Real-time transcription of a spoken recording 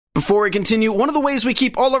Before we continue, one of the ways we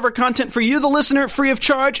keep all of our content for you, the listener, free of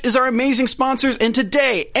charge is our amazing sponsors, and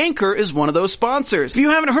today, Anchor is one of those sponsors. If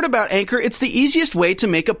you haven't heard about Anchor, it's the easiest way to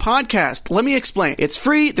make a podcast. Let me explain. It's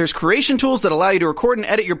free, there's creation tools that allow you to record and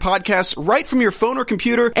edit your podcasts right from your phone or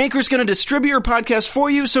computer. Anchor's going to distribute your podcast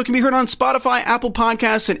for you so it can be heard on Spotify, Apple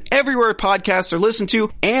Podcasts, and everywhere podcasts are listened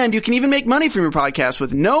to, and you can even make money from your podcast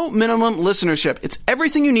with no minimum listenership. It's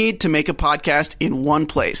everything you need to make a podcast in one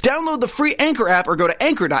place. Download the free Anchor app or go to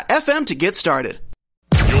anchor.fm to get started.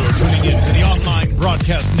 You're tuning in to the online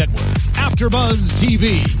broadcast network, AfterBuzz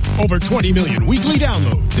TV. Over 20 million weekly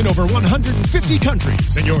downloads in over 150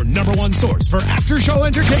 countries, and your number one source for after-show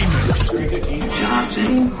entertainment.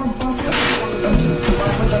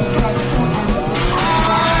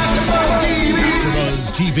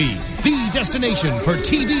 AfterBuzz TV, the destination for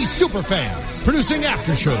TV superfans, producing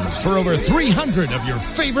aftershows for over 300 of your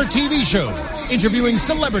favorite TV shows, interviewing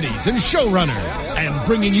celebrities and showrunners, and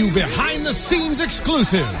bringing you behind-the-scenes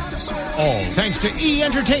exclusives. All thanks to E!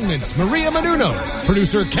 Entertainment's Maria Menounos,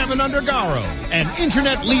 producer Kevin Undergaro, and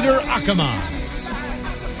internet leader Akamai.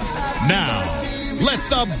 Now, let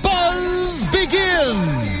the buzz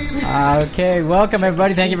begin! Okay, welcome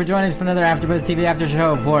everybody. Thank you for joining us for another AfterBuzz TV After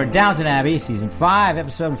Show for Downton Abbey, Season 5,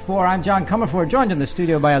 Episode 4. I'm John Comerford, joined in the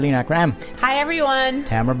studio by Alina Akram. Hi, everyone.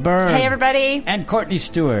 Tamara Byrne. Hey, everybody. And Courtney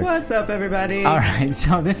Stewart. What's up, everybody? All right,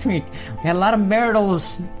 so this week we had a lot of marital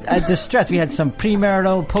distress. We had some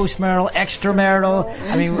premarital, postmarital, extramarital.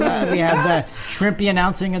 I mean, we had Shrimpy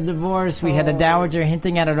announcing a divorce. We had the Dowager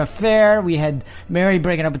hinting at an affair. We had Mary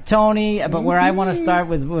breaking up with Tony. But where I want to start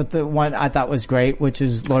was with the one I thought was great, which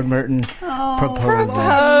is Lord Merton proposing.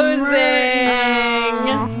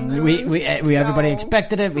 We everybody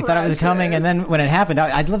expected it. We thought it was coming, and then when it happened,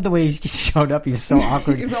 I love the way he showed up. He was so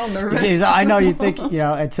awkward. He's all nervous. I know you think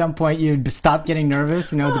at some point you'd stop getting nervous,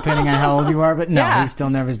 depending on how old you are. But no, he's still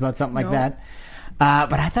nervous about something like that.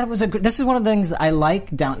 But I thought it was this is one of the things I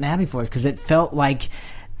like Downton Abbey for, because it felt like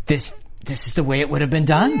this is the way it would have been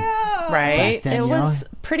done. Yeah. Right. Then, it was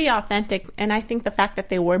pretty authentic, and I think the fact that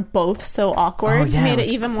they were both so awkward made it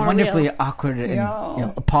even more wonderfully real. awkward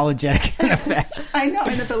and apologetic in effect. I know,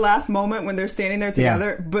 and at the last moment when they're standing there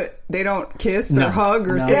together, but they don't kiss or hug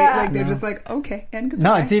or say they're just like, okay, and goodbye.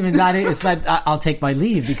 No, it's even not. It's like I'll take my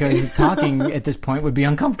leave, because talking at this point would be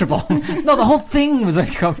uncomfortable. No, the whole thing was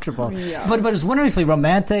uncomfortable. Yeah. But it was wonderfully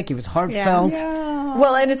romantic. It was heartfelt. Yeah.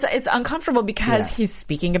 Well, and it's uncomfortable because he's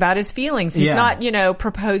speaking about his feelings. He's not,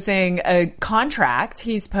 proposing a contract.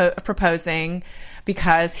 He's proposing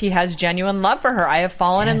because he has genuine love for her. I have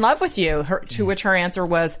fallen in love with you. To which her answer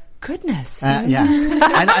was, goodness. I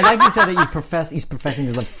like you said that he's professing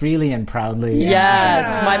his love freely and proudly.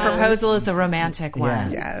 Yes, my proposal is a romantic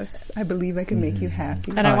one. Yes, I believe I can make you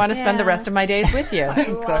happy. And I want to spend the rest of my days with you. I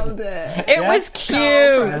loved it. It was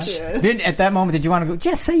cute. At that moment, did you want to go,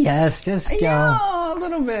 just say yes, just go? Yeah, a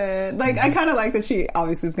little bit. Like, I kind of like that she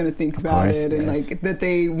obviously is going to think about it, and like that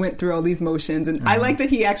they went through all these motions. And I like that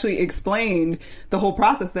he actually explained the whole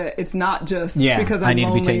process, that it's not just because I need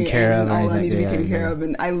to be taken care of. I need to be taken care of.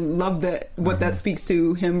 And I love that that speaks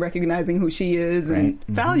to him recognizing who she is and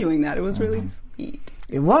valuing that. It was really sweet.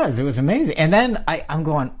 It was amazing. And then I'm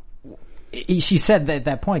going, she said that at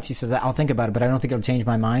that point, she says, I'll think about it, but I don't think it'll change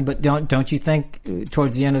my mind. But don't you think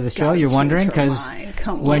towards the end of the show you're wondering, because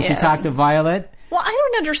when she talked to Violet, well, I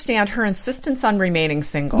don't understand her insistence on remaining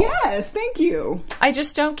single. Yes, thank you. I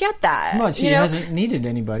just don't get that. Well, she hasn't needed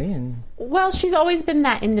anybody. Well, she's always been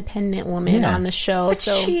that independent woman on the show. But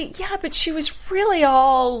she was really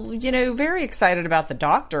all, very excited about the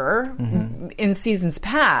Doctor in series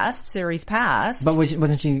past. But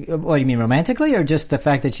wasn't she, what do you mean, romantically, or just the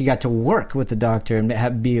fact that she got to work with the Doctor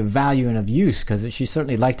and be of value and of use? Because she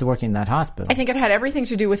certainly liked working in that hospital. I think it had everything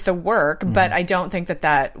to do with the work, but I don't think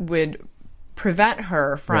that would prevent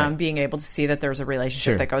her from being able to see that there's a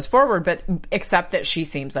relationship that goes forward, but except that she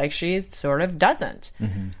seems like she sort of doesn't.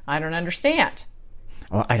 I don't understand.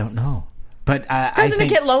 Well, I don't know. But doesn't it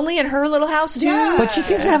get lonely in her little house too? Yeah. But she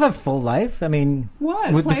seems to have a full life. I mean,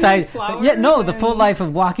 what? Besides, the full life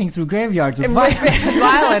of walking through graveyards with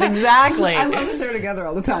Violet. Exactly. I love that they're together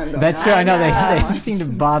all the time, though. That's true. I know they seem to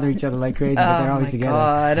bother each other like crazy, but they're always together.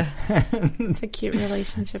 God. It's a cute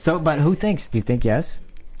relationship. So, but who thinks? Do you think yes?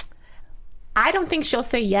 I don't think she'll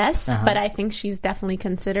say yes, but I think she's definitely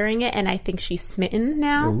considering it, and I think she's smitten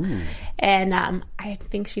now. Ooh. And I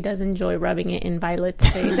think she does enjoy rubbing it in Violet's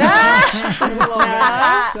face. A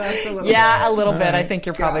little bit. I think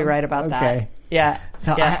you're probably right about that. Yeah.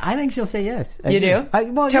 So I think she'll say yes. You do?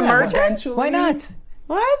 To Merton? Why not?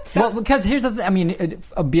 What? Well, because here's the thing. I mean,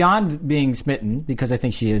 beyond being smitten, because I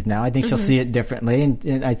think she is now, I think she'll see it differently,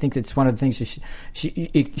 and I think it's one of the things she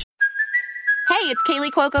Hey, it's Kaylee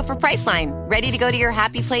Cuoco for Priceline. Ready to go to your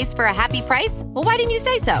happy place for a happy price? Well, why didn't you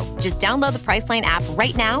say so? Just download the Priceline app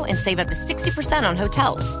right now and save up to 60% on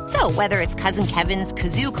hotels. So whether it's Cousin Kevin's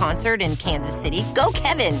Kazoo Concert in Kansas City, go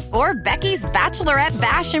Kevin, or Becky's Bachelorette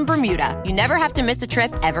Bash in Bermuda, you never have to miss a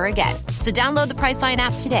trip ever again. So download the Priceline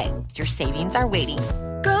app today. Your savings are waiting.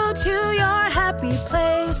 Go to your happy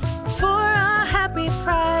place for a happy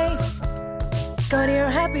price. Go to your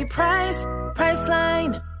happy price,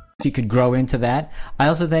 Priceline. She could grow into that. I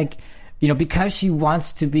also think, because she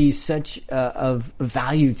wants to be such of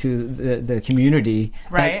value to the community,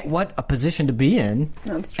 right? Like, what a position to be in.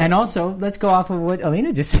 That's true. And also, let's go off of what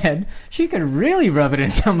Alina just said. She could really rub it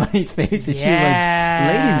in somebody's face if she was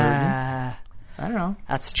Lady Merton. I don't know.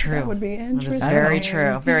 That's true. That would be interesting. That is very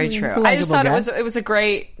true. Very true. I just thought it was a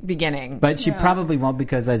great beginning. But she probably won't,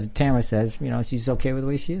 because as Tamara says, she's okay with the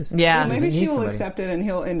way she is. Yeah. Well, maybe she will accept it and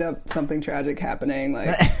he'll end up something tragic happening,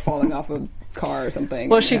 like falling off a car or something.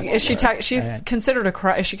 Well, she's considered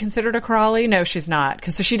is she considered a Crawley? No, she's not,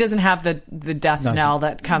 because she doesn't have the death knell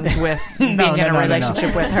that comes with being in a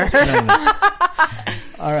relationship with her.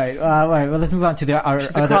 All right. Well, let's move on to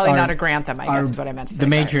she's a Crawley, not a Grantham, I guess is what I meant to say.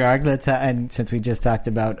 The matriarch. Let's and since we just talked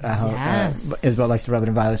about how Isabel likes to rub it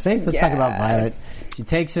in Violet's face, let's talk about Violet. She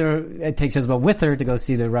takes Isabel with her to go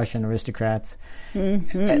see the Russian aristocrats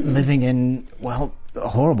living in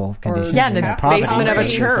horrible conditions. In the basement of a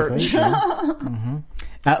church.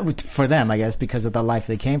 For them, I guess, because of the life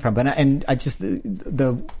they came from. But I just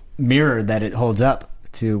the mirror that it holds up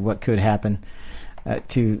to what could happen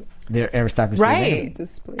to their aristocracy, right?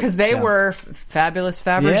 Because they were fabulous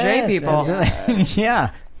Fabergé people.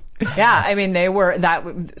 Yeah. Yeah, I mean, they were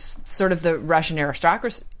that sort of the Russian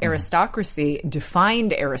aristocracy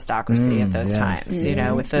defined aristocracy at those times.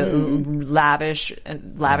 With the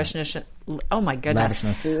lavishness. Oh my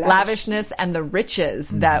goodness, lavishness and the riches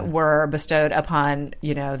that were bestowed upon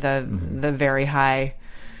the very high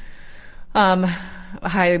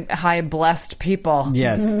blessed people.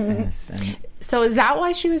 Yes. So is that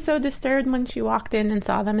why she was so disturbed when she walked in and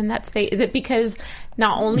saw them in that state? Is it because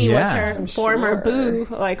not only was her former boo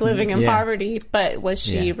living in poverty, but was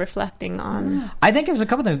she reflecting on? I think it was a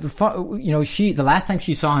couple things. The last time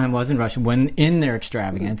she saw him was in Russia when in their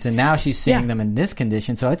extravagance, and now she's seeing them in this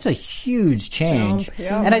condition. So it's a huge change.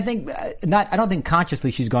 And I think I don't think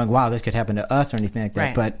consciously she's going, "Wow, this could happen to us" or anything like that.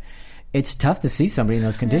 Right. But it's tough to see somebody in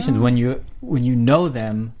those conditions when you know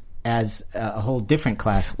them as a whole different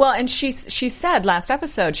class. Well, and she said last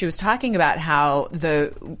episode, she was talking about how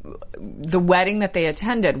the wedding that they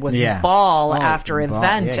attended was ball after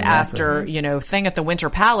event after thing at the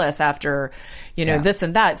Winter Palace after this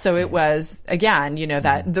and that. So it was again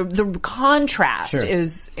that the contrast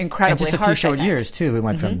is incredibly and just a harsh. few short years too. We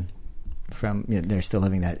went from they're still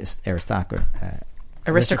living that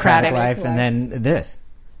aristocratic life, and then this.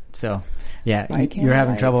 So, you're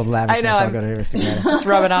having trouble with lavishness. I know. I'll go to aristocratic. It's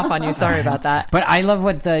rubbing off on you. Sorry about that. But I love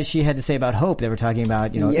what she had to say about hope. They were talking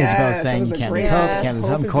about, Isabel saying you can't lose hope, you can't lose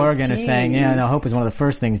hope. Corrigan is saying, hope is one of the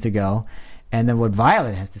first things to go. And then what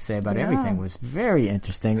Violet has to say about everything was very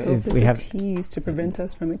interesting. Hope is a tease to prevent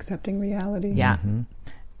us from accepting reality. Yeah.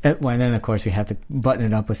 Well, and then, of course, we have to button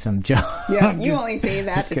it up with some jokes. Yeah, you only say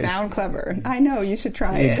that to sound clever. I know, you should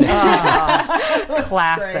try it.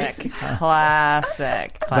 Classic.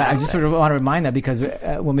 But I just sort of want to remind that because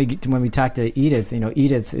when we talk to Edith,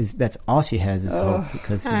 Edith that's all she has is hope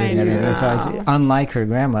because she doesn't have anything. So unlike her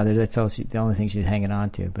grandmother, that's the only thing she's hanging on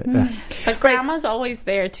to. But grandma's always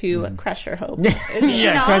there to crush her hope.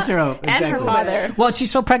 Crush her hope. And her father. Well, she's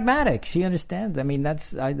so pragmatic. She understands. I mean,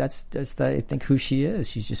 that's just I think who she is.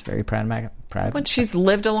 She's just very pragmatic. When she's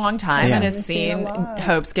lived a long time and has seen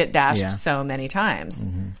hopes get dashed so many times.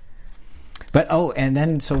 But and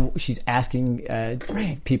then so she's asking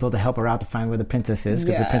people to help her out to find where the princess is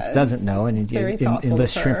because the prince doesn't know, and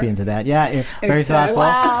enlist Shrimpy into that. Yeah, very thoughtful.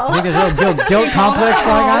 Wow. I think there's a little guilt complex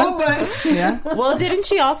going on. Well, didn't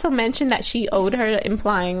she also mention that she owed her,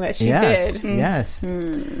 implying that she did? Yes.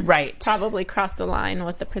 Right. Probably crossed the line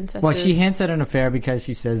with the princess. Well, she hints at an affair because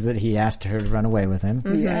she says that he asked her to run away with him.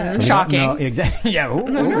 Yeah. So shocking. Exactly. Yeah.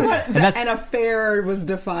 An affair was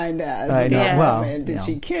defined as. Did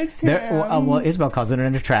she kiss him? Well, Isabel calls it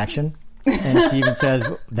an attraction. And she even says,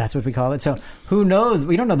 that's what we call it. So who knows?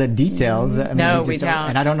 We don't know the details. We don't.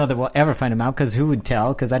 And I don't know that we'll ever find them out because who would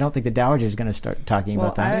tell? Because I don't think the Dowager is going to start talking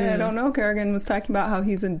about that. I don't know. Kerrigan was talking about how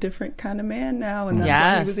he's a different kind of man now. And that's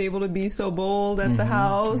why he was able to be so bold at the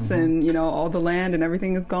house. And, all the land and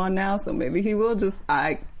everything is gone now. So maybe he will just...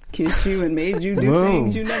 kissed you and made you do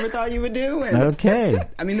things you never thought you would do. And okay.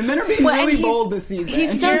 I mean, the men are being really bold this season.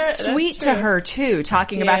 He's so sweet to her, too,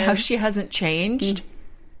 talking about how she hasn't changed.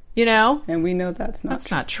 You know? And we know that's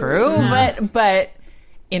not true. No. But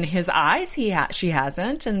in his eyes, she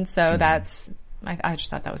hasn't. And so that's... I just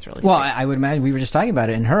thought that was really sweet. Well, I would imagine, we were just talking about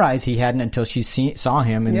it. In her eyes, he hadn't until she saw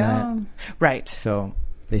him. And right. So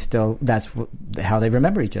that's how they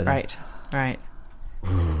remember each other. Right.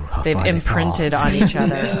 Ooh, they've imprinted on each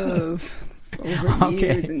other. Over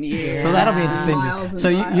years and years. So that'll be interesting. So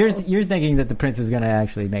you're thinking that the prince is going to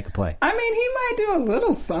actually make a play? I mean, he might do a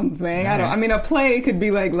little something. I mean, a play could be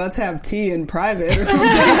like, let's have tea in private or something.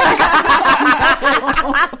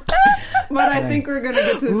 But I think we're going to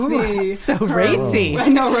get to see so racy. I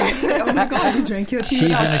know, right? Oh my God, you drink your tea.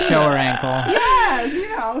 She's going to show her ankle.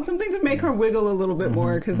 Yes, something to make her wiggle a little bit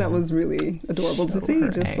more, because that was really adorable to see.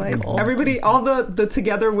 Just like everybody, all the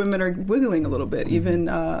together women are wiggling a little bit. Even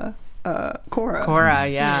Cora,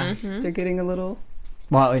 yeah. Mm-hmm. They're getting a little...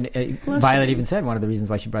 Well, Violet even said one of the reasons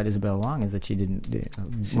why she brought Isabel along is that she didn't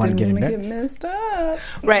want to get embarrassed. Get messed up.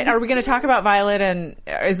 Right. Are we going to talk about Violet, and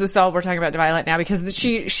is this all we're talking about Violet now? Because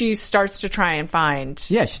she starts to try and find...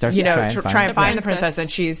 Yeah, she starts to try and find the princess,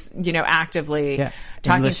 and she's, actively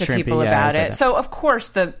talking to people about it. So, of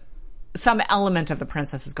course, some element of the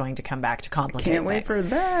princess is going to come back to complicate Can't wait things. for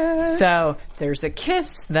that. So there's a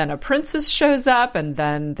kiss, then a princess shows up, and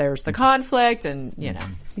then there's the conflict, and You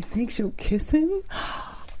think she'll kiss him?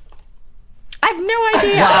 I have no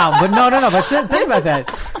idea. Wow, but no. But think about that.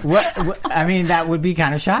 What, I mean, that would be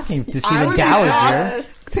kind of shocking to see the dowager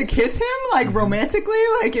to kiss him, like romantically,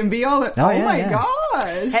 like, and be all. Oh my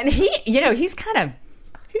gosh! And he's kind of.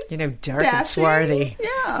 Dark and swarthy. Yeah.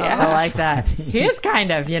 I like that. He is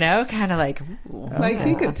kind of like... Like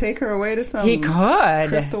he could take her away to some... He could.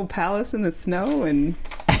 Crystal palace in the snow and...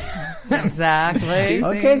 Exactly.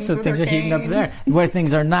 Okay, so things are heating up there. Where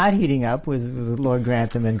things are not heating up was Lord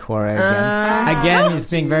Grantham and Cora again. Again, he's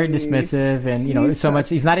being very dismissive, and so much.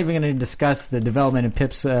 He's not even going to discuss the development in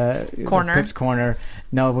Pip's corner.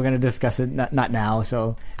 No, we're going to discuss it not now.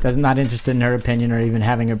 So, not interested in her opinion or even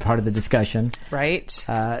having her part of the discussion. Right.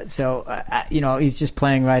 He's just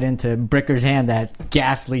playing right into Bricker's hand, that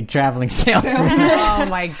ghastly traveling salesman. Oh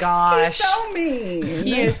my gosh, he's so mean.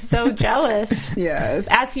 He is so jealous. Yes,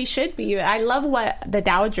 as he should be. I love what the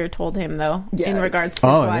dowager told him, though, in regards to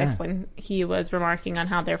his wife when he was remarking on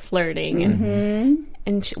how they're flirting.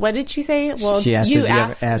 And what did she say? Well, she asked do you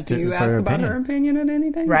ask about her opinion on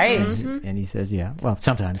anything? Right. Mm-hmm. And he says, yeah. Well,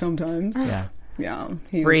 sometimes. Yeah. Yeah.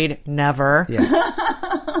 Read never. Yeah.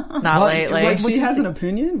 Not lately. She has an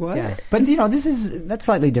opinion? What? Yeah. But that's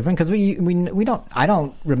slightly different, because I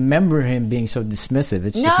don't remember him being so dismissive.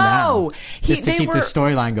 It's just now. Just to keep the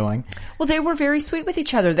storyline going. Well, they were very sweet with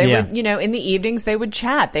each other. They would, in the evenings they would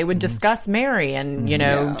chat. They would discuss Mary and,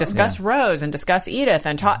 discuss Rose and discuss Edith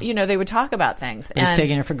and talk, they would talk about things. He's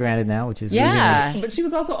taking her for granted now, which is But she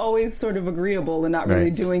was also always sort of agreeable and not really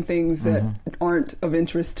doing things that aren't of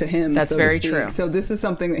interest to him. That's very true. So this is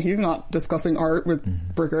something that he's not discussing art with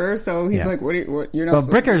Bricker. So he's like, what you're not. Well,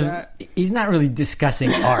 Bricker's he's not really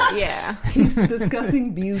discussing art. He's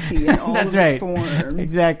discussing beauty in all of its forms.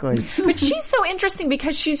 Exactly. But she's so interesting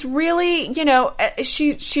because she's really,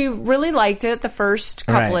 she really liked it the first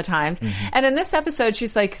couple of times, and in this episode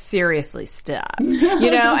she's like, seriously, stop.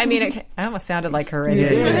 I mean, it almost sounded like her in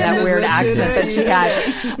that weird accent that she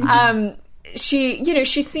had.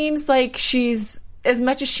 She seems like she's, as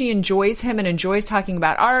much as she enjoys him and enjoys talking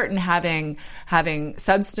about art and having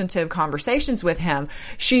substantive conversations with him,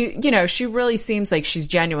 she really seems like she's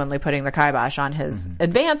genuinely putting the kibosh on his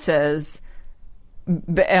advances.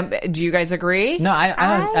 Do you guys agree? No,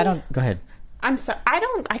 I don't. Go ahead. I'm sorry.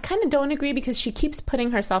 I kind of don't agree, because she keeps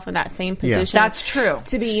putting herself in that same position. That's true.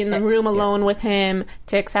 To be in the room alone with him,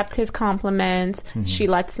 to accept his compliments. She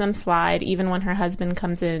lets them slide. Even when her husband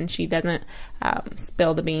comes in, she doesn't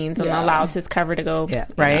spill the beans and allows his cover to go. Yeah.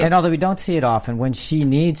 Right. And although we don't see it often, when she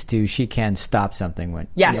needs to, she can stop something.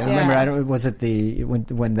 Remember, was it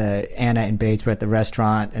when the Anna and Bates were at the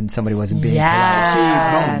restaurant and somebody wasn't being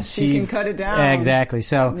polite? She can cut it down. Exactly.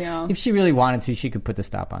 So if she really wanted to, she could put the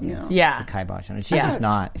stop on the kibosh on it. She's just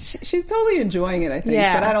not. She's totally enjoying it, I think.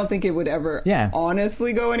 But I don't think it would ever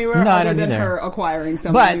honestly go anywhere other than her acquiring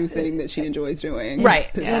some new thing that she enjoys doing.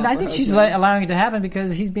 Right. And I think she's allowing it to happen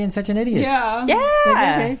because he's being such an idiot. Yeah. Yeah. Like,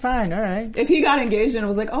 okay, fine, all right. If he got engaged and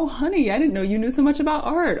was like, oh, honey, I didn't know you knew so much about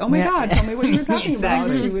art. Oh, my God, tell me what you were talking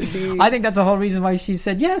about. She would be... I think that's the whole reason why she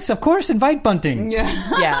said, yes, of course, invite Bunting.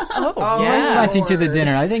 Yeah. Bunting to the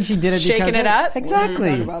dinner. I think she did it shaking because... it up? Exactly.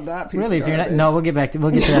 We'll talk about that piece really, if you're not... No, we'll get to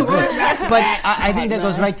that. But I think that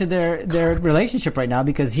goes right to their relationship right now,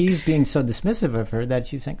 because he's being so dismissive of her that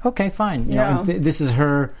she's saying, okay, fine. This is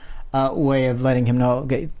her way of letting him know,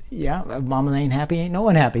 okay, yeah, mama ain't happy, ain't no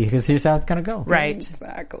one happy, because here's how it's going to go. Right.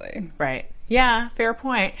 Exactly. Right. Yeah, fair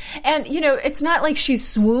point. And, it's not like she's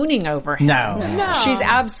swooning over him. No. She's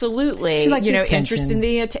absolutely, interested in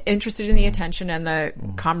the attention and the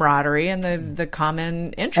camaraderie and the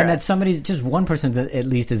common interest. And that just one person at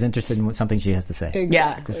least is interested in something she has to say. Exactly.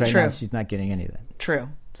 Yeah, because right now she's not getting any of that. True.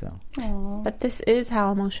 So. But this is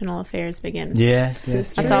how emotional affairs begin. Yes.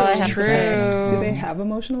 That's all I have to say. Do they have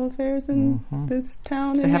emotional affairs in this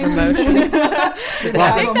town? Do they have emotions?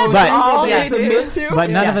 But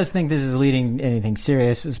none of us think this is leading anything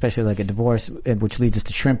serious, especially like a divorce, which leads us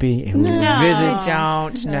to Shrimpy, who visits.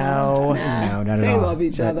 No, not at they all. love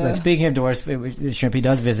each other. But speaking of divorce, Shrimpy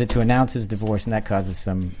does visit to announce his divorce, and that causes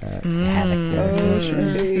some havoc there.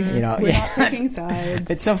 Shrimpy. We're not picking sides.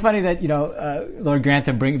 It's so funny that Lord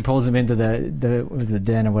Grantham pulls him into the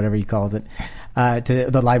den or whatever he calls it, to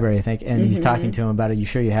the library, I think, and he's talking to him about it. You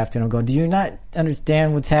sure you have to? And I'm going, do you not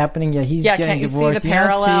understand what's happening? Yeah, he's getting divorced. See the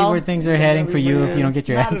parallel? Do you not see where things are heading for you if you don't get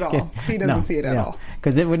your ass kicked? He doesn't see it at all.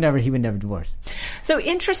 Because he would never divorce. So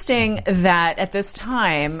interesting that at this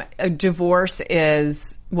time, a divorce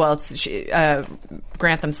is, Lord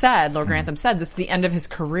Grantham said, this is the end of his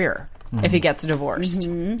career if he gets divorced.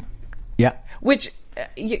 Yeah. Which,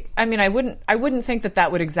 I wouldn't think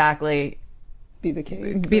that would exactly be the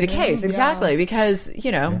case. Exactly, because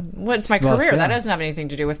what's my career? That doesn't have anything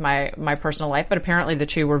to do with my personal life. But apparently, the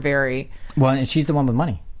two were very well. And she's the one with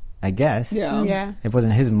money, I guess. Yeah. It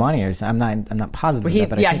wasn't his money, or I'm not positive.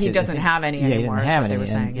 Well, he doesn't have any anymore. He doesn't have any. They were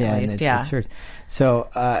saying, at least. It's so,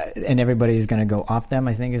 and everybody is going to go off them,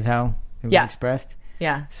 I think, is how it was expressed.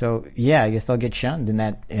 Yeah. So I guess they'll get shunned in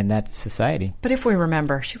that society. But if we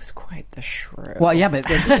remember, she was quite the shrew. Well, yeah, but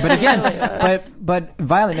again, but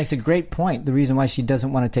Violet makes a great point. The reason why she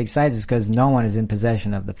doesn't want to take sides is because no one is in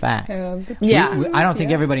possession of the facts. I don't think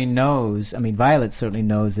everybody knows. I mean, Violet certainly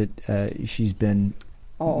knows that she's been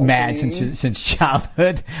mad since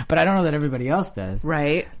childhood, but I don't know that everybody else does.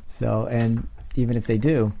 Right. So, and even if they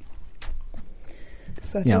do.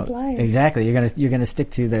 Such is life. Exactly. You're gonna stick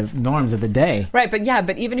to the norms of the day. Right,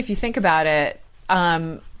 but even if you think about it,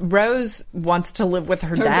 Rose wants to live with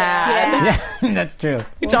her dad. Yeah, that's true.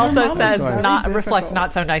 Which also reflects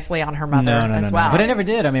not so nicely on her mother as well. But it never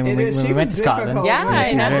did. I mean, when we went to Scotland,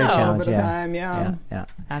 I know. Very challenged. Yeah.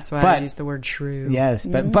 That's why I used the word shrew. Yes,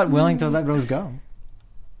 but willing to let Rose go.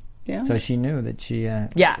 Yeah. So she knew that she.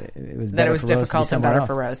 It was better difficult and better else.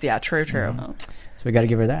 for Rose. Yeah, true. Mm-hmm. So we got to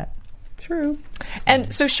give her that. True.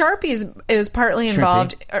 And so Sharpie is partly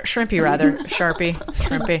involved. Shrimpy, rather.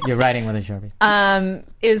 Shrimpy. You're writing with a Sharpie.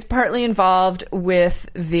 Is partly involved with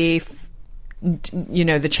the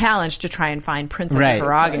challenge to try and find Princess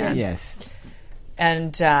Karagan. Yes.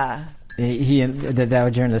 And the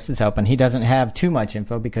Dowager Enlist is helping. He doesn't have too much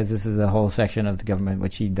info because this is the whole section of the government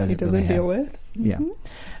which he doesn't really deal have. with. Yeah.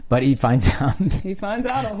 But he finds out. He finds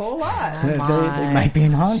out a whole lot. They might be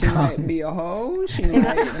in Hong Kong. She might be a hoe. She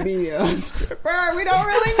might be a stripper. We don't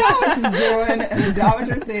really know what she's doing. And the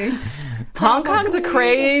Dowager thinks Hong Kong's a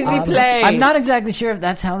crazy place. I'm not exactly sure if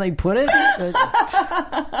that's how they put it.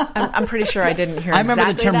 I'm pretty sure I didn't hear. I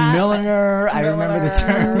remember the term milliner. I remember the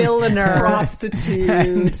term milliner,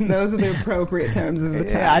 prostitute. Those are the appropriate terms of the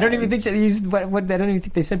time. I don't even think they used what. I don't even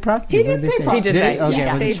think they said prostitute. He did say prostitute. He did say.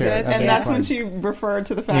 Okay, they sure. did, okay, and that's when she referred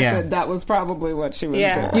to the fact that was probably what she was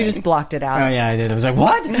doing. You just blocked it out. Oh yeah, I did. I was like,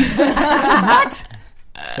 what? What?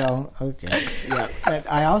 So, okay. Yeah.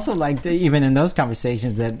 But I also liked, even in those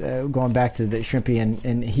conversations, that going back to the Shrimpy,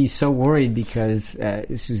 and he's so worried because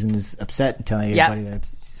Susan is upset and telling everybody that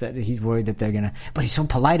upset. He's worried that they're going to, but he's so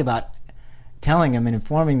polite about telling them and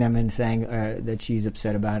informing them and saying that she's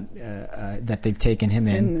upset about that they've taken him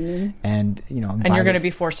in. And, and you're going to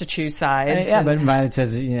be forced to choose sides. But Violet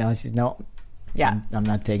says, she's no. Yeah. I'm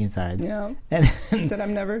not taking sides. Yeah. She said,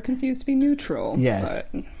 I'm never confused to be neutral. Yes.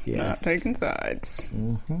 But not taking sides.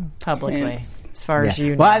 Mm-hmm. Publicly. As far as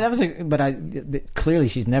you know. Well, that was clearly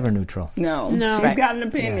she's never neutral. No. She's got an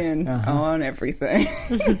opinion on everything.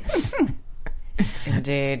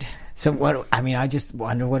 Indeed. So I just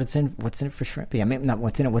wonder what's in it for Shrimpy. I mean, not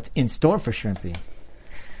what's in it, what's in store for Shrimpy.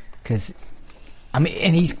 Because, and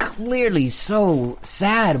he's clearly so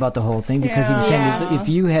sad about the whole thing because he was saying that if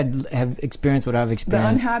you have experienced what I've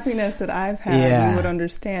experienced, the unhappiness that I've had, you would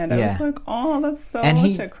understand. I was like, oh, that's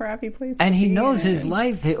such a crappy place. And he knows in. his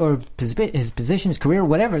life or his position, his career,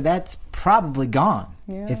 whatever. That's probably gone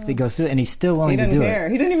if he goes through it, and he's still willing to do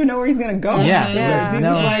it. He doesn't even know where he's going to go. Yeah, he's just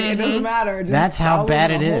like, it doesn't matter. Just that's how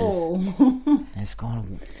bad it is. And it's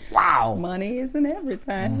going. Wow, money isn't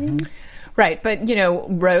everything. Mm-hmm. Right, but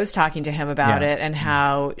Rose talking to him about it and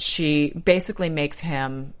how she basically makes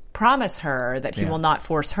him promise her that he will not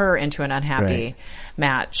force her into an unhappy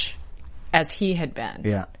match as he had been.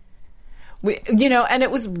 Yeah. And it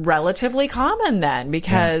was relatively common then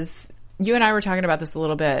because you and I were talking about this a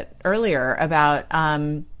little bit earlier about,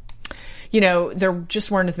 there just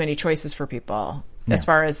weren't as many choices for people as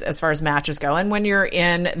far as matches go. And when you're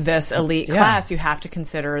in this elite class, you have to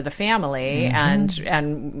consider the family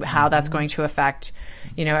and how that's going to affect,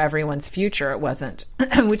 everyone's future. It wasn't,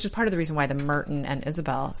 which is part of the reason why the Merton and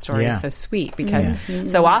Isabel story is so sweet, because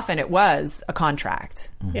so often it was a contract.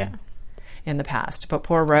 Yeah. In the past. But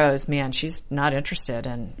poor Rose, man, she's not interested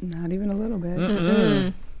in... Not even a little bit.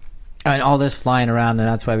 Mm-mm. And all this flying around, and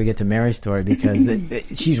that's why we get to Mary's story, because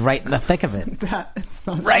she's right in the thick of it. That is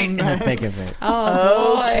so right in the thick of it.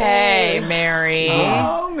 Oh, okay, Mary.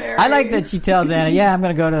 Oh, Mary. I like that she tells Anna, I'm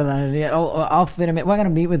going to go to the... I'll fit him in. We're going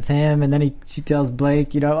to meet with him. And then she tells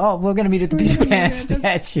Blake, we're going to meet at the Peter Pan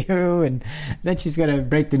statue. And then she's going to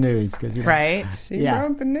break the news. Right. She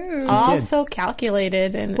broke the news. All so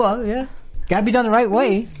calculated. And well, yeah. Got to be done the right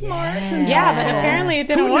way. Smart. Yeah, but apparently it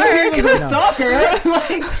didn't work. He was a stalker. This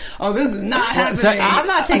is not happening. So, I'm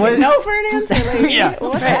not taking no for an answer.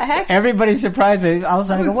 What the heck? Everybody's surprised. All of a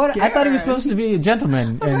sudden, I go, what? I thought he was supposed to be a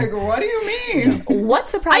gentleman. I was like, what do you mean? What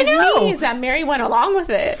surprised me is that Mary went along with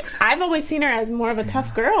it. I've always seen her as more of a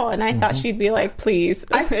tough girl, and I thought she'd be like, please,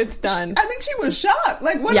 it's done. I think she was shocked.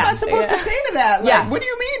 Like, what am I supposed to say to that? Like, what do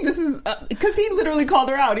you mean? This is... Because he literally called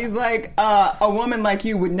her out. He's like, a woman like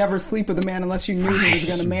you would never sleep with a man unless you knew he was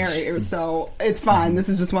going to marry her. So it's fine. This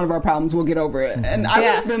is just one of our problems. We'll get over it. And I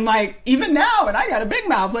would have been like, even now, and I got a big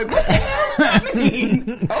mouth, like, what the hell does that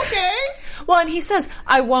mean? Okay. Well, and he says,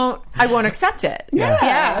 I won't accept it.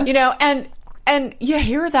 Yeah. And you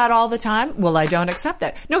hear that all the time. Well, I don't accept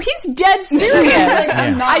that. No, he's dead serious.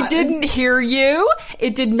 I didn't hear you.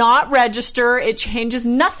 It did not register. It changes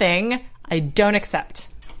nothing. I don't accept.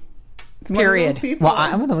 Period. Well,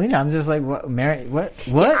 I'm with Alina. I'm just like, what, Mary? What?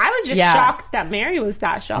 Yeah, I was just shocked that Mary was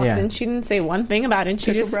that shocked, and she didn't say one thing about it. And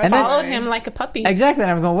she just followed him like a puppy. Exactly.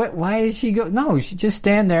 And I'm going, why is she go? No, she just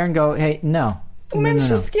stand there and go, hey, no. Well, maybe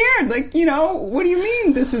she's scared. Like, what do you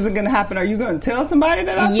mean this isn't going to happen? Are you going to tell somebody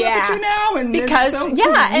that I slept with you now? And because,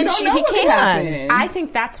 he can. I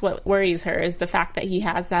think that's what worries her, is the fact that he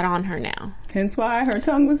has that on her now. Hence why her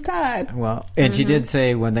tongue was tied. Well, and she did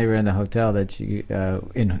say when they were in the hotel that she,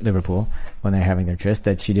 in Liverpool, when they're having their tryst,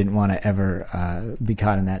 that she didn't want to ever be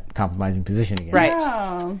caught in that compromising position again. Right.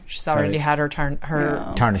 Yeah. She's already had her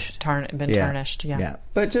tarnished. Tarnished, yeah.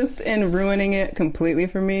 But just in ruining it completely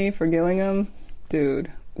for me, for Gillingham,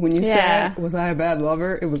 dude, when you said, was I a bad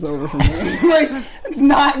lover? It was over for me. Like, it's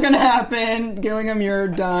not going to happen. Gillingham, you're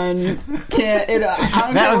done. Can't.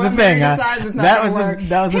 That was the thing, huh? That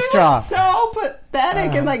was the straw. Was so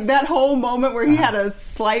pathetic. And like that whole moment where he had a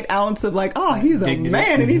slight ounce of like, he's a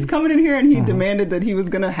man and he's coming in here and he demanded that he was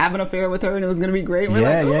going to have an affair with her and it was going to be great. And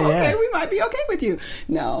we're okay, we might be okay with you.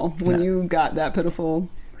 No, when you got that pitiful,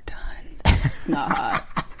 we're done. It's not hot.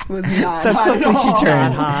 Was not so hot quickly at all. she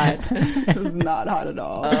turns hot. It was not hot at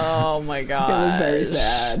all. Oh my god, it was very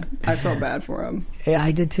sad. I felt bad for him. Yeah,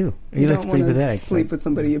 I did too. He looked pretty pathetic. Sleep with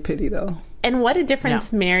somebody you pity, though. And what a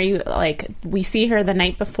difference Mary, like, we see her the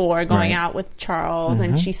night before going out with Charles,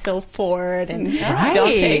 and she's so forward and don't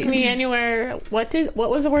take me anywhere. What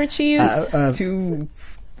was the word she used? Too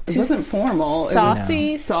it wasn't formal.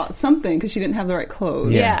 Saucy, something, because she didn't have the right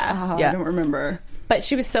clothes. Yeah. I don't remember. But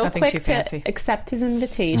she was so quick to accept his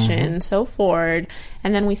invitation, so forward.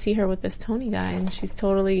 And then we see her with this Tony guy, and she's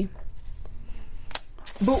totally...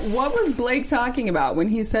 But what was Blake talking about when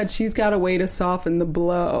he said she's got a way to soften the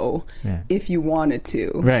blow if you wanted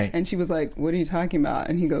to? Right. And she was like, what are you talking about?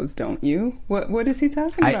 And he goes, don't you? What is he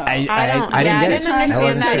talking about? I didn't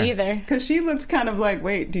understand that either. Because she looked kind of like,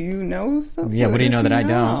 wait, do you know something? Yeah, what do you know that I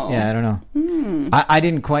don't? Yeah, I don't know. I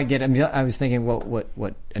didn't quite get it. I was thinking,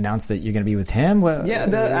 what announced that you're going to be with him?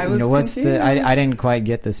 I was confused. I didn't quite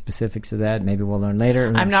get the specifics of that. Maybe we'll learn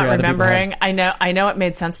later. I'm not remembering. I know it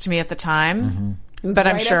made sense to me at the time. But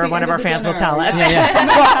I'm sure one of our fans will tell us.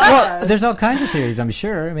 Well, there's all kinds of theories, I'm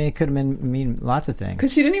sure. I mean, it could have mean lots of things.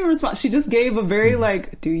 Because she didn't even respond. She just gave a very,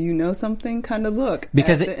 do you know something kind of look at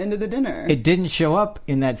the end of the dinner. It didn't show up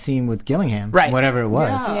in that scene with Gillingham, whatever it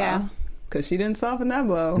was. Yeah. Because she didn't soften that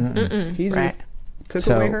blow. He just took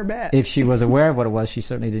away her bet. If she was aware of what it was, she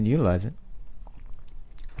certainly didn't utilize it.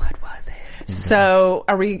 What was it? So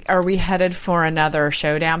are we headed for another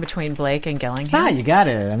showdown between Blake and Gillingham? You got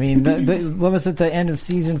it. I mean, what was at the end of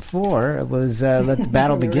season 4? It was Let the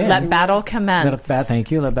Battle Begin. Let battle commence.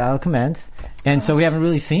 Thank you. Let battle commence. And so we haven't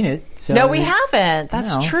really seen it. So no, we haven't.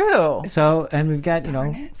 That's true. So, and we've got,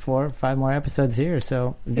 4 or 5 more episodes here,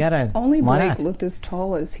 so we gotta... Only Blake looked as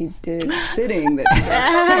tall as he did sitting.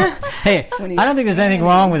 Hey, I don't think there's anything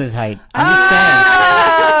wrong with his height. I'm just saying.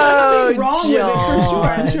 There's nothing wrong with it, for sure.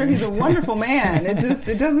 I'm sure he's a wonderful man.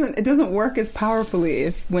 It doesn't work as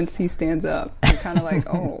powerfully once he stands up. You're kind of like,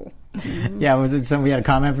 oh... Yeah, was it we had a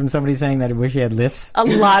comment from somebody saying that he wish he had lifts? A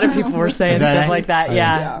lot of people were saying stuff like that,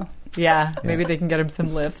 yeah. Maybe they can get him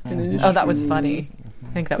some lifts. Oh, that was funny. I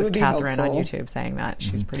think that was Catherine on YouTube saying that.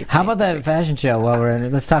 She's pretty funny. How about that fashion show while we're in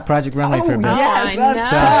it? Let's talk Project Runway for a bit. Yes,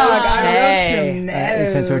 let's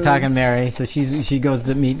talk. Since we're talking Mary, so she goes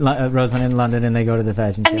to meet Rosamund in London and they go to the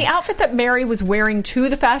fashion show. And the outfit that Mary was wearing to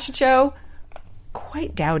the fashion show,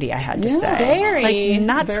 quite dowdy, I had to say. Very.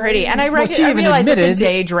 Not pretty. And I realize it's a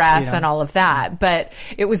day dress and all of that, but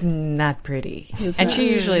it was not pretty. And she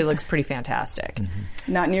usually looks pretty fantastic. Mm-hmm.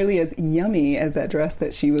 Not nearly as yummy as that dress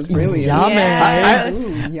that she was really yummy.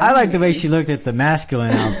 Yummy. I like the way she looked at the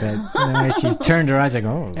masculine outfit. She turned her eyes like,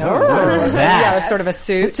 that. Yeah, it was sort of a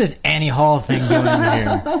suit. What's this Annie Hall thing doing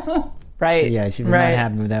here? Right. So, yeah, she was not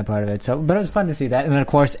happy with that part of it. So, but it was fun to see that. And then, of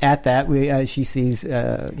course, at that, she sees,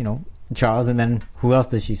 Charles, and then who else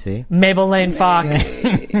does she see? Mabel Lane Fox.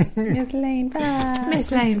 Miss Lane Fox.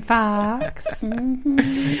 Miss Lane Fox.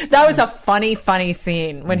 Mm-hmm. That was a funny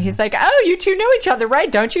scene when he's like, "Oh, you two know each other,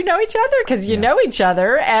 right? Don't you know each other? Because you know each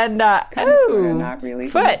other." And not really.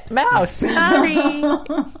 Foot, mouth. Sorry.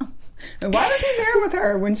 And why was he there with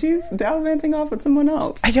her when she's gallivanting off with someone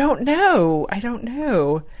else? I don't know.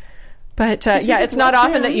 But it's not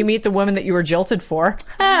often that you meet the woman that you were jilted for.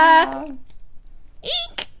 Eek.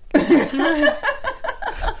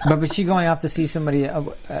 But was she going off to see somebody who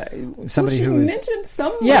was... mentioned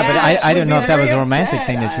someone. Yeah, but I don't know if that was a romantic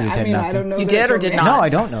thing that she was heading off to. I don't know. You did or did not? No, I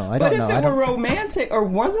don't know. But if it were romantic or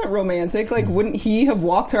wasn't romantic, like, wouldn't he have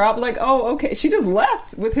walked her out like, oh, okay, she just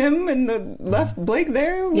left with him and left Blake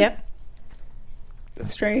there? Yep.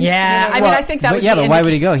 Strange. Yeah, I think that was but why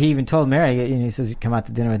would he go? He even told Mary, he says, come out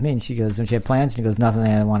to dinner with me, and she goes, don't you have plans? And he goes, nothing,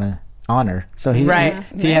 I don't want to honor. So he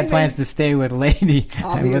had plans to stay with Lady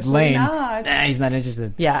and with Lane. He's not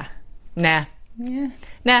interested. Yeah. Nah. I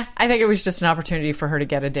think it was just an opportunity for her to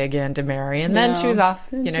get a dig into Mary, and then she was off,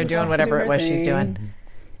 doing whatever it was she's doing.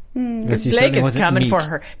 Blake is coming for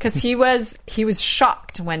her because he was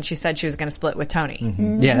shocked when she said she was going to split with Tony.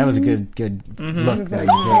 Mm-hmm. Yeah, that was a good look. Like,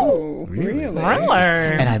 oh, really?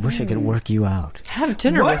 And I wish I could work you out. Have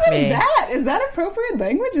dinner with me. Is that appropriate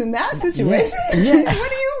language in that situation? Yeah. What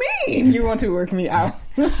do you mean? You want to work me out?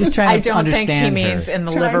 She's trying to understand. I don't think he means in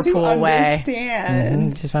the Liverpool way. Mm-hmm.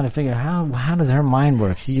 Just trying to figure out how does her mind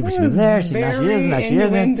work. She was there. Now she is. Now she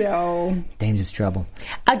isn't. Dangerous trouble.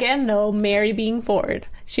 Again, though, Mary being forward,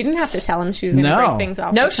 she didn't have to tell him she was going to break things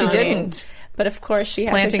off. No, she didn't. But of course, she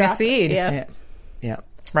had planting to a seed. Yeah.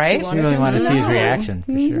 Right. She really wanted to see his reaction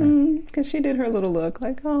for sure. Because she did her little look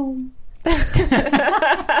like, oh. She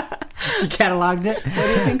cataloged it. What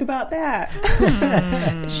do you think about that?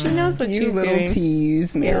 She knows what she's doing. You little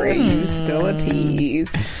tease, Mary. You still a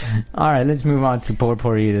tease. All right, let's move on to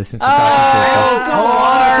poor Edith. Poor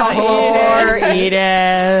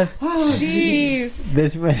Edith. Oh, jeez.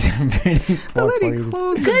 This was pretty poor Edith.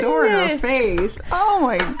 Closed the door in her face. Oh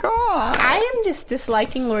my god. I am just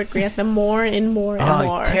disliking Lord Grantham more and more and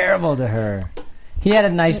more. Oh, he's terrible to her. He had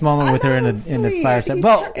a nice moment with her in the fireside.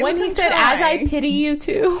 Well, when he said, "As I pity you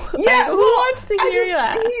too," yeah, who wants to hear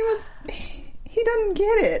that? He doesn't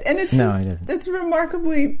get it, and it's it's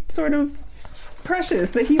remarkably sort of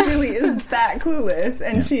precious that he really is that clueless,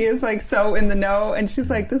 and she is like so in the know, and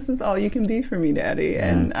she's like, "This is all you can be for me, Daddy,"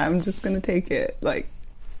 and I'm just gonna take it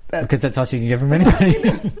because that's all she can give from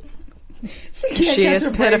anybody. She is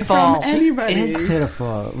pitiful. She is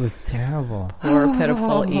pitiful. It was terrible. Poor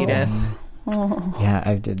pitiful Edith. Oh. Yeah,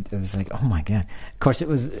 I did. It was like, oh my god. Of course, it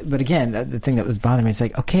was. But again, the thing that was bothering me is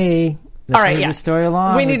like, okay, let's move the story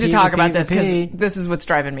along. We need to talk about this because this is what's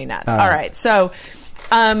driving me nuts. All right. So,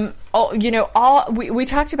 we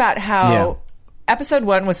talked about how episode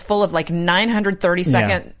 1 was full of like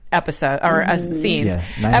 930-second episode or scenes. Yeah,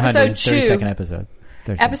 930-second episode.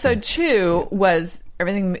 Episode 2 was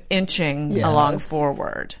everything inching along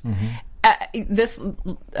forward. Mm-hmm.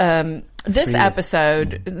 This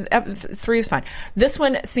episode, 3 was fine. This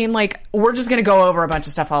one seemed like we're just going to go over a bunch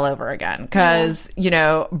of stuff all over again because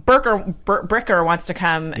Bricker wants to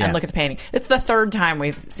come and look at the painting. It's the 3rd time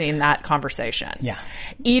we've seen that conversation. Yeah,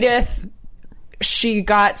 Edith she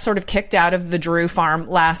got sort of kicked out of the Drew farm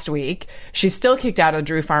last week. She's still kicked out of the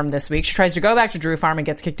Drew farm this week. She tries to go back to Drew farm and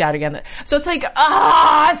gets kicked out again. So it's like,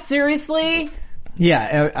 seriously?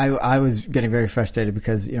 Yeah, I was getting very frustrated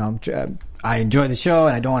because, I enjoy the show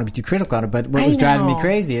and I don't want to be too critical on it, but what was driving me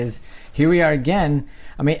crazy is here we are again.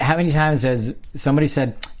 I mean, how many times has somebody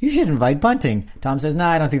said, you should invite Bunting? Tom says, no,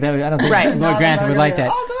 I don't think Lord Grantham would like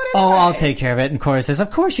that. I'll take care of it. And Cora says,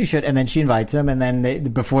 of course you should. And then she invites him. And then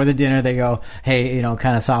before the dinner, they go, hey,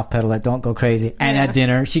 kind of soft pedal it. Don't go crazy. And at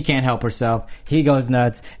dinner, she can't help herself. He goes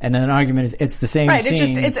nuts. And then an argument is, it's the same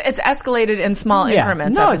scene. It's escalated in small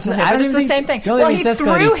increments. No, it's the same thing. Well, he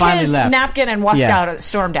threw his napkin and walked out,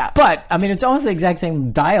 stormed out. But, I mean, it's almost the exact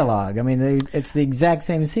same dialogue. I mean, it's the exact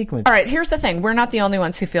same sequence. All right, here's the thing. We're not the only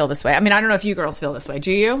ones who feel this way. I mean, I don't know if you girls feel this way.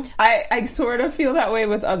 Do you? I sort of feel that way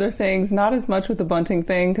with other things. Not as much with the Bunting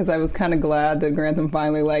thing, because I was kind of glad that Grantham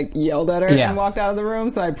finally yelled at her and walked out of the room.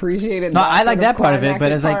 So I appreciated. No, I like that part of it,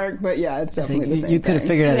 but it's but yeah, it's definitely the same you could have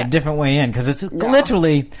figured out a different way in, because it's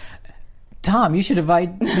literally. Tom, you should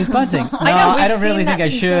invite Miss Bunting. No, I don't really think I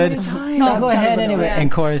should. No, go ahead anyway. And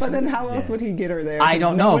of course, but then how else would he get her there? I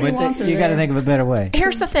don't know, but you got to think of a better way.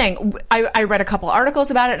 Here's the thing. I read a couple articles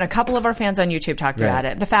about it, and a couple of our fans on YouTube talked about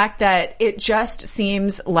it. The fact that it just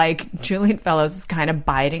seems like Julian Fellowes is kind of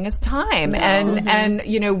biding his time and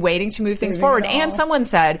waiting to move things forward. And someone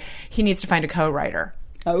said he needs to find a co-writer.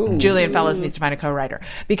 Julian Fellowes needs to find a co-writer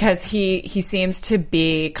because he seems to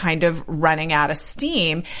be kind of running out of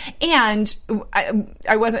steam. And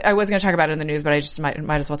I wasn't going to talk about it in the news, but I just might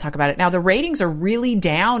as well talk about it now. The ratings are really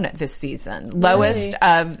down this season, lowest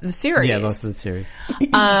of the series. Yeah, lowest of the series.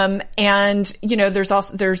 And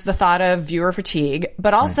there's the thought of viewer fatigue,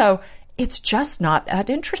 but also. It's just not that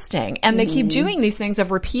interesting. And they keep doing these things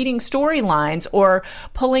of repeating storylines or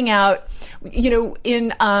pulling out,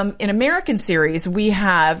 in American series, we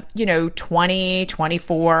have, 20,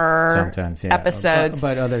 24 sometimes, episodes.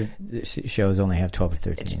 But other shows only have 12 or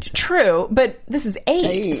 13. So. True, but this is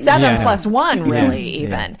 8. 7 plus 1, really,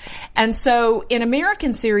 even. And so in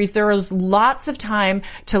American series, there is lots of time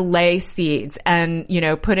to lay seeds and,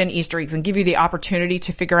 put in Easter eggs and give you the opportunity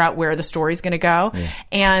to figure out where the story's going to go. Yeah.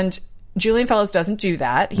 And Julian Fellowes doesn't do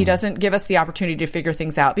that. He doesn't give us the opportunity to figure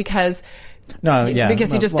things out because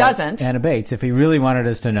he just doesn't. Anna Bates, if he really wanted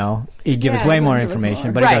us to know, he'd give us way more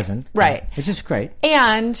information, but he doesn't. Right. Which is great.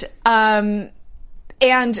 And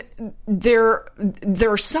there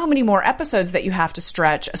are so many more episodes that you have to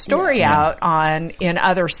stretch a story out on in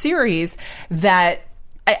other series that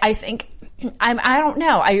I think I don't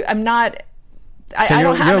know. I'm not. So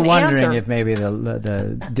you're wondering answer. if maybe the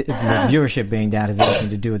viewership being down has anything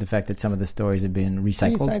to do with the fact that some of the stories have been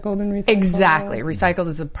recycled? Exactly. Recycled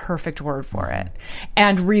is a perfect word for it.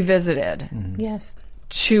 And revisited. Mm-hmm. Yes.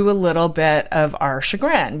 To a little bit of our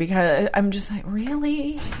chagrin, because I'm just like,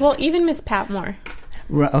 really? Well, even Miss Patmore.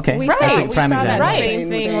 Okay. We saw that same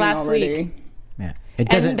thing last week. Yeah.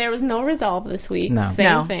 And there was no resolve this week. No.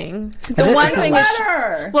 Same thing. The one thing is,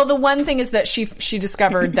 the one thing is that she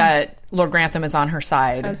discovered that Lord Grantham is on her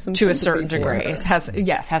side to a certain degree. Has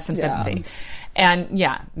some sympathy. And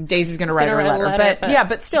Daisy's going to write her a letter.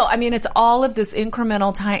 But still, I mean, it's all of this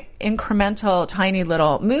incremental, tiny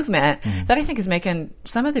little movement that I think is making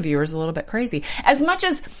some of the viewers a little bit crazy. As much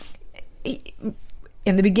as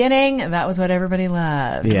in the beginning, that was what everybody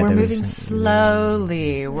loved. Yeah, we're moving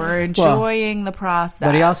slowly. We're enjoying the process.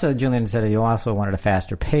 But Julian said he also wanted a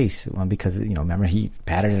faster pace because, remember, he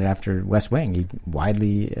patterned it after West Wing. He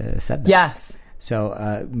widely said that. Yes.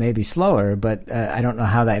 So maybe slower, but I don't know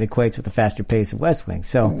how that equates with the faster pace of West Wing.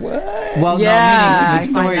 So, what? Well, no,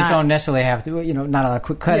 meaning the stories don't necessarily have to, not a lot of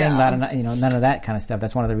quick cutting, none of that kind of stuff.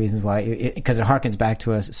 That's one of the reasons why, because it harkens back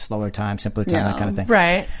to a slower time, simpler time, that kind of thing.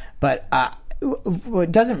 Right. But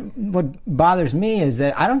what bothers me is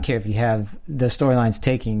that I don't care if you have the storylines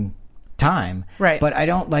taking time, right? But I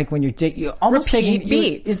don't like when you're almost taking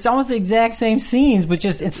beats. It's almost the exact same scenes, but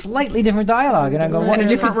just it's slightly different dialogue. And I go, in a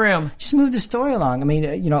different room. Just move the story along. I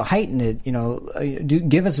mean, heighten it.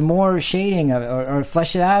 Give us more shading or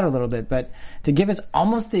flesh it out a little bit. But to give us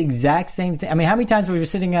almost the exact same thing. I mean, how many times were we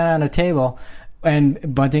sitting on a table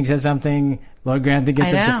and Bunting says something, Lord Grantham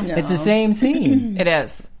gets upset. No. It's the same scene. It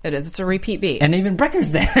is. It's a repeat beat. And even Brecker's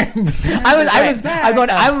there. I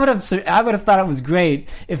would have thought it was great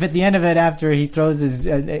if at the end of it, after he throws his,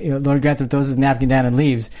 Lord Grantham throws his napkin down and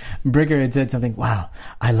leaves, Bricker had said something, wow,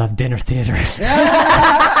 I love dinner theaters.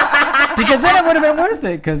 Because then it would have been worth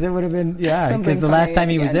it. Because it would have been, because the last time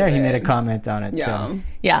he was there, he made a comment on it. Yeah. So.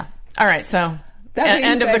 Yeah. All right. So.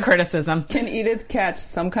 End of the criticism. Can Edith catch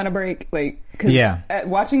some kind of break?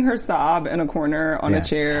 Watching her sob in a corner on a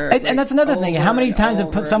chair. And that's another thing. How many times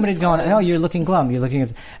have somebody's going, oh, you're looking glum. You're looking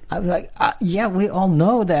at... I was like, yeah, we all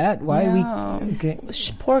know that. Why are we... Okay.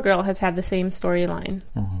 Poor girl has had the same storyline.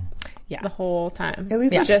 Mm-hmm. Yeah, the whole time. At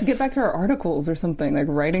least just get back to her articles or something, like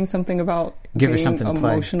writing something about being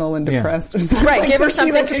emotional and depressed or something. Right, give her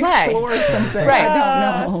something to play. Explore something. Right.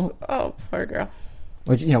 I don't know. Oh, poor girl.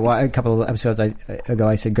 Which, a couple of episodes ago,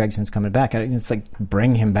 I said Gregson's coming back. It's like,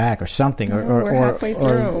 bring him back or something. We're halfway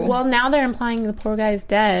through. Well, now they're implying the poor guy's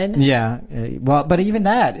dead. Yeah. Well, but even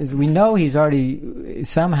that is, we know he's already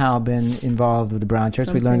somehow been involved with the Brown Church.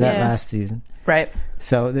 We learned that last season. Right.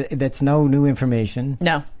 So that's no new information.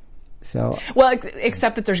 No. So well,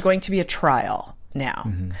 except that there's going to be a trial now.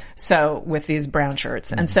 Mm-hmm. So with these brown shirts,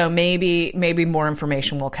 mm-hmm. and so maybe more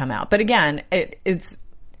information will come out. But again, it's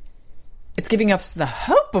giving us the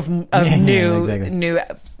hope of new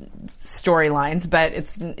storylines, but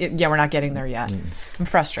we're not getting there yet. I'm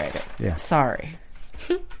frustrated. Yeah, sorry.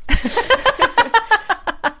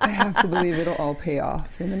 I have to believe it'll all pay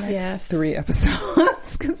off in the next 3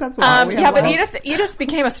 episodes, because that's what we have. But Edith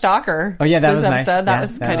became a stalker. Oh yeah, that was nice. That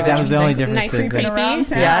was kind of interesting. That was the only difference. Nice and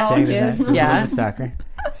creepy. Yeah, stalker.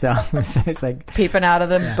 So it's like peeping out of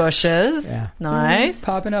the bushes. Yeah. Nice.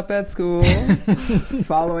 Popping up at school,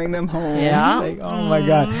 following them home. Yeah. It's like, oh my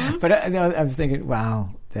God. But I was thinking, wow,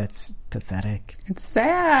 that's pathetic. It's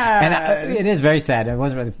sad. And it is very sad. It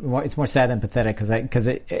wasn't really, it's more sad than pathetic, because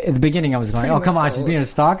at the beginning I was going, oh, come on, she's being a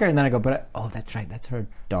stalker. And then I go, that's right, that's her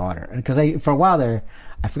daughter. Because for a while there,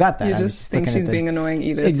 I forgot that. You just think she's being annoying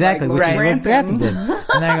Edith. Exactly, which is what Grantham did.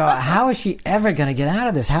 And then I go, how is she ever going to get out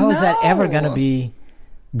of this? How is that ever going to be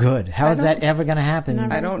good? How is that ever going to happen?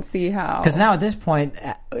 I don't see how. Because now at this point,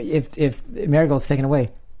 if Marigold's taken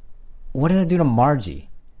away, what does it do to Margie?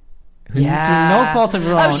 Through no fault of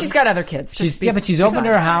her own. Oh, she's got other kids. But she's opened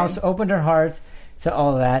her house, opened her heart to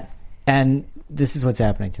all of that, and this is what's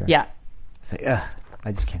happening to her. Yeah. It's like,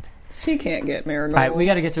 I just can't. She can't get Marigold. All right, we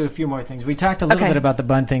got to get to a few more things. We talked a little bit about the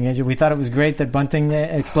Bunting issue. We thought it was great that Bunting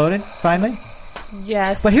exploded, finally.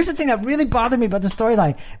 Yes. But here's the thing that really bothered me about the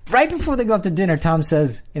storyline. Right before they go up to dinner, Tom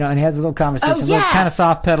says, and he has a little conversation, kind of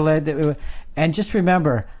soft pedal it, and just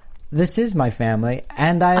remember, this is my family,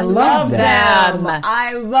 and I love them.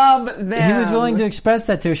 I love them. He was willing to express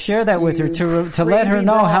that, to share that with her, to let her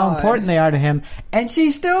know how important they are to him, and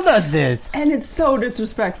she still does this. And it's so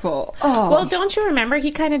disrespectful. Oh. Well, don't you remember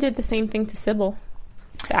he kind of did the same thing to Sybil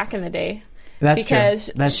back in the day?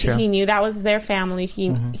 That's true. He knew that was their family. He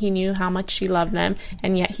knew how much she loved them,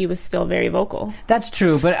 and yet he was still very vocal. That's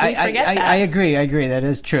true, but I agree. That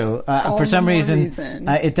is true. For some reason,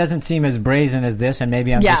 it doesn't seem as brazen as this, and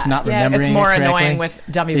maybe I'm just not remembering. It's more annoying with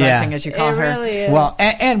Dummy Bunting, as you call her. Really is. Well,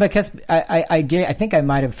 and because I think I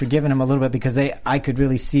might have forgiven him a little bit, because I could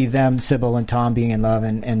really see them, Sybil and Tom, being in love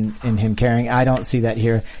and him caring. I don't see that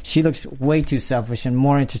here. She looks way too selfish and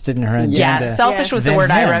more interested in her agenda. Yeah, selfish was the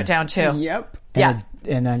word I wrote down too. Yep.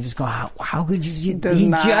 And I just go, how could you? She does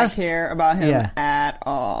not care about him at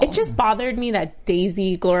all. It just bothered me that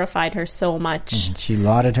Daisy glorified her so much. She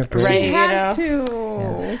lauded her. She had to.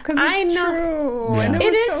 Because I know. True. Yeah.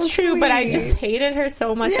 It is so true, sweet. But I just hated her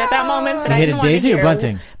so much at that moment that I didn't want to hear. Daisy or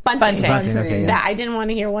Bunting? Bunting. Okay, that I didn't want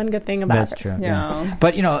to hear one good thing about her. That's true. Yeah.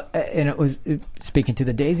 But and it was speaking to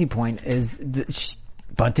the Daisy point is.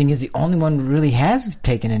 Bunting is the only one who really has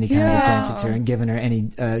taken any kind of attention to her and given her any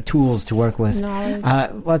tools to work with.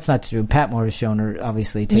 Well, it's not true. Patmore has shown her,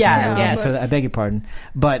 obviously, taking her. So I beg your pardon.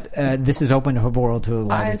 But this has opened her world to a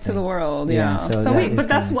lot eyes to the world, but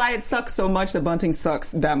that's why it sucks so much that Bunting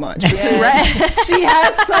sucks that much. She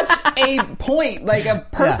has such a point, like a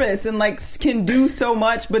purpose, and like can do so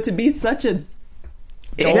much, but to be such a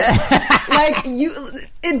it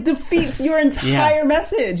defeats your entire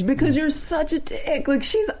message, because you're such a dick. Like,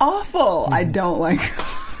 she's awful. I don't like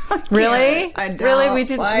her. Really? I don't. Really? We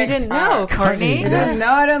didn't know, Courtney. I didn't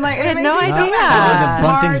know. I didn't like it. I had no idea.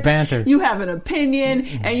 Bunting's banter. You have an opinion,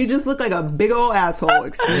 and you just look like a big old asshole.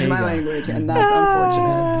 Excuse my language, and that's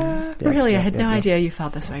unfortunate. Really, I had no idea you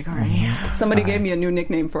felt this way, Courtney. Somebody gave me a new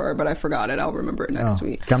nickname for her, but I forgot it. I'll remember it next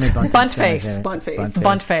week. Gummy Bunting. Buntface. Buntface.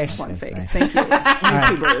 Thank you,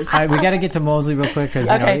 YouTubers. All right, we got to get to Mosley real quick, because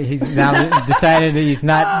he's now decided he's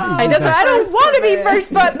not. I don't want to be first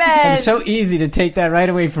footman. It's so easy to take that right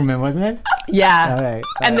away from him, wasn't it? Yeah. All right.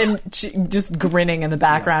 And then just grinning in the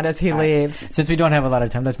background as he leaves. Since we don't have a lot of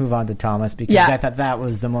time, let's move on to Thomas, because I thought that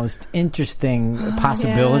was the most interesting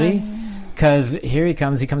possibility. Because here he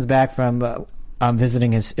comes back from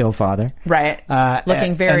visiting his ill father. Right.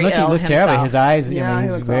 Looking very ill He looked terrible. His eyes, he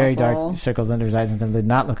looks very awful. dark circles under his eyes and did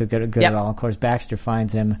not look good at all. Of course, Baxter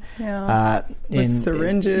finds him with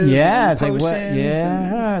syringes. It's and like what?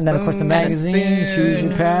 Yeah, and then of course the magazine, Choose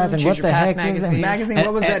Your Path, and what the heck is it? Magazine.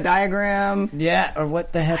 What was that diagram? Yeah, or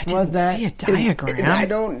what the heck was that? See a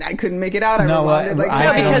diagram. I couldn't make it out.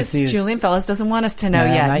 Because Julian Fellows doesn't want us to know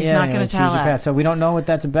yet. He's not going to tell us. So we don't know what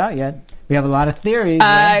that's about yet. We have a lot of theories.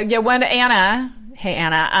 When Anna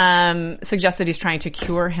suggested he's trying to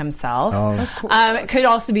cure himself. It could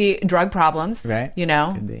also be drug problems. Right.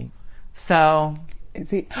 Could be. So.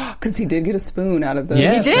 Because he did get a spoon out of the...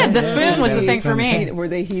 Yeah, he did. The spoon was the thing for me. Were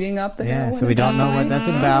they heating up the heroin? So we don't know what that's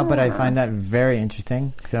about, but I find that very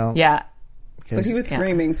interesting. So yeah. But he was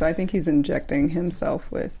screaming, so I think he's injecting himself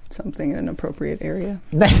with something in an appropriate area.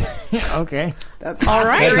 Okay. That's all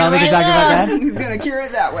right. That's all we can talk about that. He's going to cure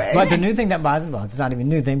it that way. But the new thing that bothers me, it's not even a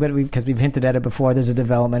new thing, but because we've hinted at it before, there's a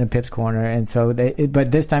development in Pip's Corner. And so, but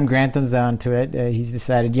this time Grantham's onto it. He's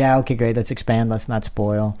decided, okay, great, let's expand, let's not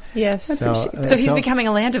spoil. Yes. So he's becoming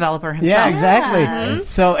a land developer himself. Yeah, exactly. Mm-hmm.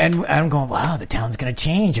 So, and I'm going, wow, the town's going to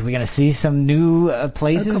change. Are we going to see some new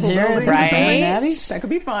places here? Right. That could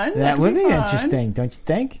be fun. That would be interesting, don't you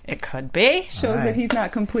think? It could be. Shows that he's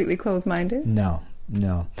not completely closed-minded. No.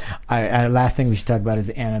 Last thing we should talk about is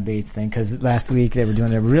the Anna Bates thing, because last week they were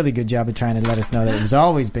doing a really good job of trying to let us know that it was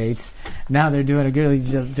always Bates. Now they're doing a good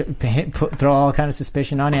job to throw all kind of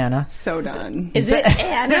suspicion on Anna. So done. Is it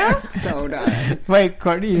Anna? So done. Wait,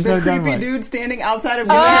 Courtney, you're so done. The creepy dude standing outside of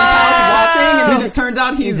Gilliam's house watching, and then it turns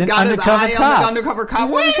out he's got his eye on the undercover cop.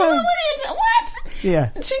 Wait, what are you doing? What?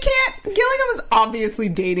 Yeah. She can't. Gilliam is obviously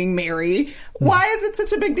dating Mary. Why is it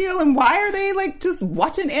such a big deal? And why are they just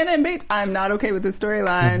watching Anna and Bates? I'm not okay with this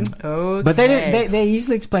storyline. Okay. But they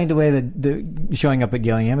usually explained away the showing up at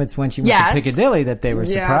Gilliam. It's when she went to Piccadilly that they were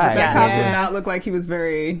surprised. Yeah, but that cop did not look like he was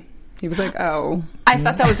very... He was like, oh. I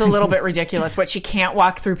thought that was a little bit ridiculous. What, she can't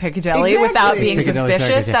walk through Piccadilly without being Piccadilly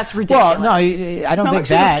suspicious? That's ridiculous. Well, no, I don't think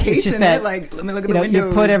that. It's just that, let me look at the windows.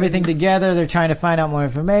 You put everything together. They're trying to find out more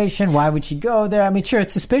information. Why would she go there? I mean, sure,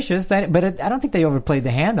 it's suspicious, but I don't think they overplayed the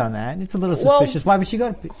hand on that. It's a little suspicious. Why would she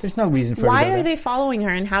go? There's no reason for her to go there. Why are they following her,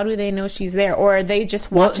 and how do they know she's there? Or are they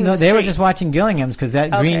just watching the street? They were just watching Gillingham's, because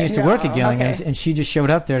Green used to work at Gillingham's, and she just showed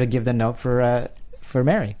up there to give the note for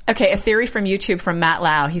Mary. Okay, a theory from YouTube from Matt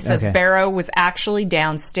Lau. He says Barrow was actually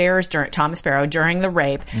downstairs Thomas Barrow during the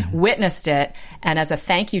rape, witnessed it, and as a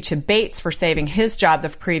thank you to Bates for saving his job the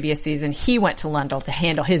previous season, he went to London to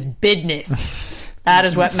handle his business. That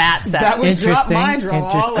is what Matt said. That was my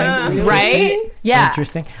draw. Right? Yeah.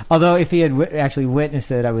 Interesting. Although if he had actually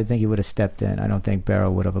witnessed it, I would think he would have stepped in. I don't think Barrow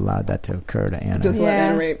would have allowed that to occur to Anna. Just let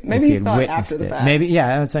Anna rape. Maybe he saw it after the fact. Maybe,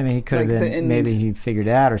 he could have been. Maybe he figured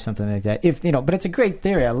it out or something like that. But it's a great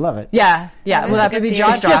theory. I love it. Yeah. Well, that would be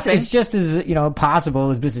jaw-dropping. It's just as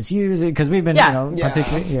possible as business use, because we've been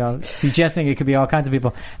suggesting it could be all kinds of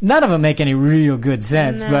people. None of them make any real good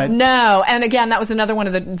sense. No. And again, that was another one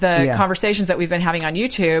of the conversations that we've been having on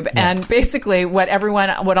YouTube, and basically what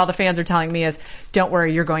all the fans are telling me is, don't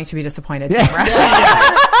worry, you're going to be disappointed, Tamara.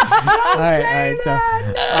 All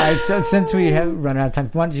right. So since we have run out of time,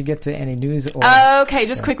 why don't you get to any news? Okay,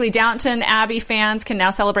 just quickly, Downton Abbey fans can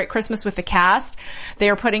now celebrate Christmas with the cast. They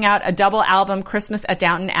are putting out a double album, Christmas at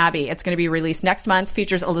Downton Abbey. It's going to be released next month.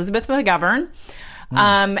 Features Elizabeth McGovern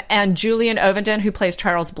and Julian Ovenden, who plays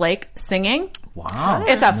Charles Blake, singing. Wow.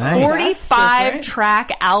 It's a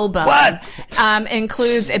 45-track album. What?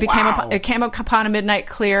 Includes It Came Upon a Midnight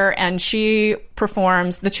Clear, and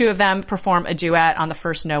the two of them perform a duet on the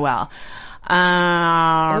first Noel.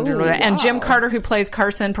 And Jim Carter, who plays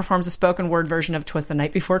Carson, performs a spoken word version of 'Twas the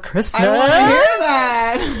Night Before Christmas. I want to hear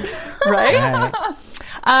that. Right?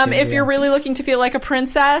 If you're really looking to feel like a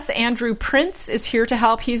princess, Andrew Prince is here to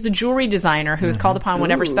help. He's the jewelry designer who is called upon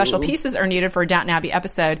whenever special pieces are needed for a Downton Abbey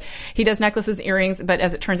episode. He does necklaces, earrings, but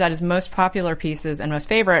as it turns out, his most popular pieces and most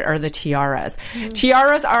favorite are the tiaras.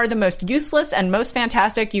 Tiaras are the most useless and most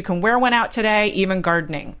fantastic. You can wear one out today, even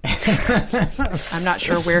gardening. I'm not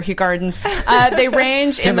sure where he gardens. They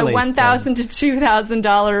range in the $1,000 to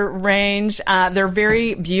 $2,000 range. They're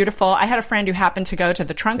very beautiful. I had a friend who happened to go to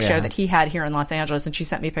the trunk show that he had here in Los Angeles, and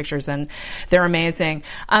she sent me pictures, and they're amazing.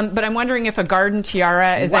 But I'm wondering if a garden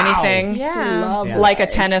tiara is anything like a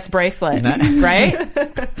tennis bracelet,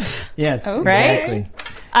 right? Yes, right? Exactly.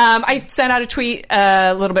 I sent out a tweet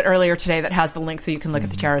a little bit earlier today that has the link so you can look at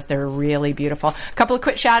the tiaras. They're really beautiful. A couple of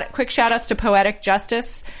quick shout outs to Poetic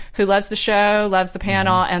Justice, who loves the show, loves the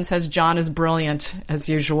panel, and says John is brilliant as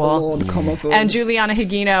usual. And Juliana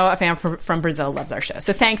Higuino, a fan from Brazil, loves our show.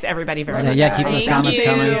 So thanks everybody very much. Yeah, keep those comments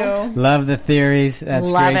coming. Love the theories. That's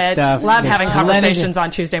love great it. stuff. Love having conversations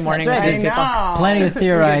on Tuesday morning with these people. Plenty to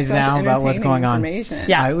theorize now about what's going on.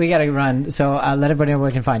 Yeah. All right, we got to run. So let everybody know where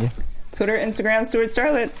we can find you. Twitter, Instagram, Stuart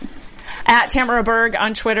Starlet. At Tamara Berg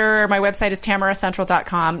on Twitter. My website is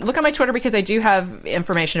tamaracentral.com. Look on my Twitter because I do have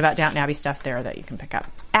information about Downton Abbey stuff there that you can pick up.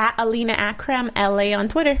 At Alina Akram, LA on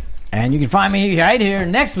Twitter. And you can find me right here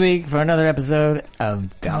next week for another episode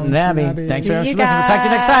of Downton Abbey. Thanks very much for listening. We'll talk to you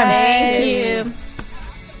next time. Thank you.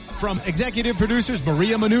 From executive producers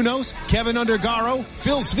Maria Menounos, Kevin Undergaro,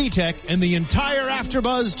 Phil Svitek, and the entire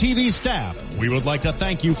AfterBuzz TV staff, we would like to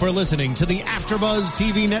thank you for listening to the AfterBuzz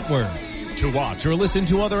TV network. To watch or listen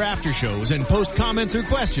to other after shows and post comments or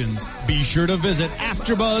questions, be sure to visit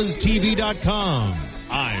AfterBuzzTV.com.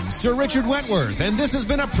 I'm Sir Richard Wentworth, and this has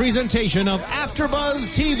been a presentation of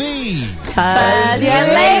AfterBuzz TV. Buzz you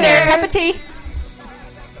later. Cup of tea.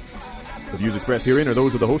 The views expressed herein are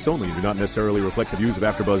those of the hosts only and do not necessarily reflect the views of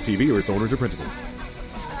AfterBuzz TV or its owners or principals.